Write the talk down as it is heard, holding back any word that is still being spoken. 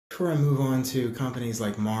before I move on to companies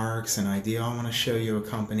like Marks and Ideal, I want to show you a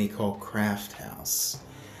company called Craft House.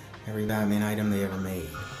 Every Batman item they ever made.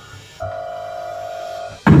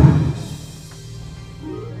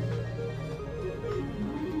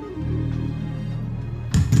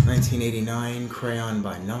 $1989 crayon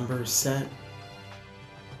by number set.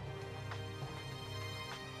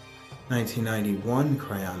 1991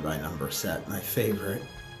 crayon by number set, my favorite.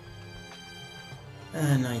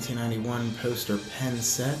 And 1991 poster pen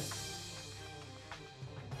set.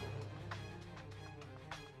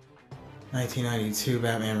 1992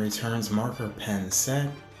 Batman Returns marker pen set.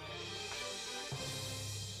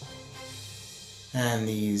 And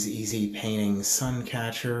these easy painting sun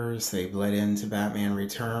catchers, they bled into Batman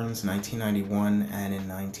Returns 1991 and in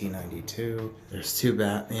 1992. There's two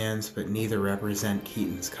Batmans, but neither represent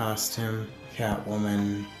Keaton's costume.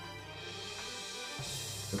 Catwoman,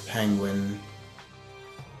 the Penguin.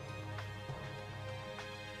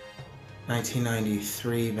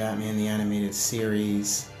 1993 Batman the Animated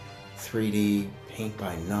Series 3D paint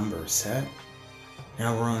by number set.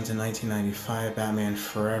 Now we're on to 1995 Batman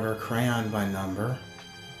Forever crayon by number,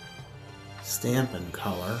 stamp and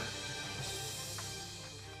color.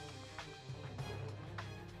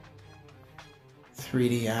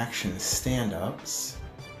 .3D action stand-ups,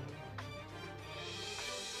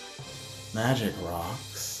 Magic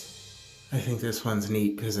Rocks. I think this one's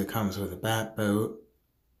neat because it comes with a bat boat.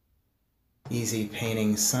 Easy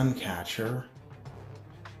painting sun catcher,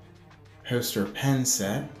 poster pen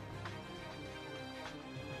set.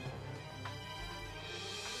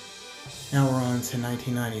 Now we're on to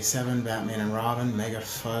 1997 Batman&Robin Mega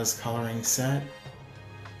Fuzz coloring set,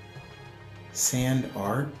 sand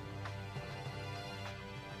art,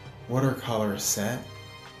 watercolor set,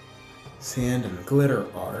 sand and glitter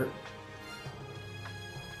art,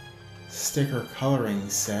 sticker coloring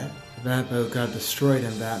set. The Batboat got destroyed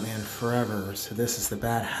in Batman Forever, so this is the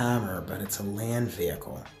Bat Hammer, but it's a land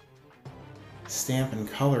vehicle. Stamp and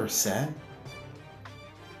color set.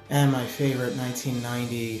 And my favorite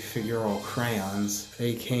 1990 figural crayons.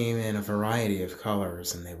 They came in a variety of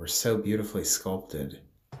colors and they were so beautifully sculpted.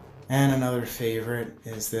 And another favorite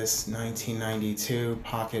is this 1992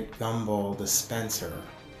 Pocket Gumball dispenser.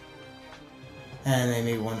 And they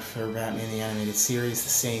made one for Batman the Animated Series the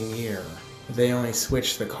same year. They only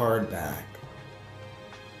switched the card back.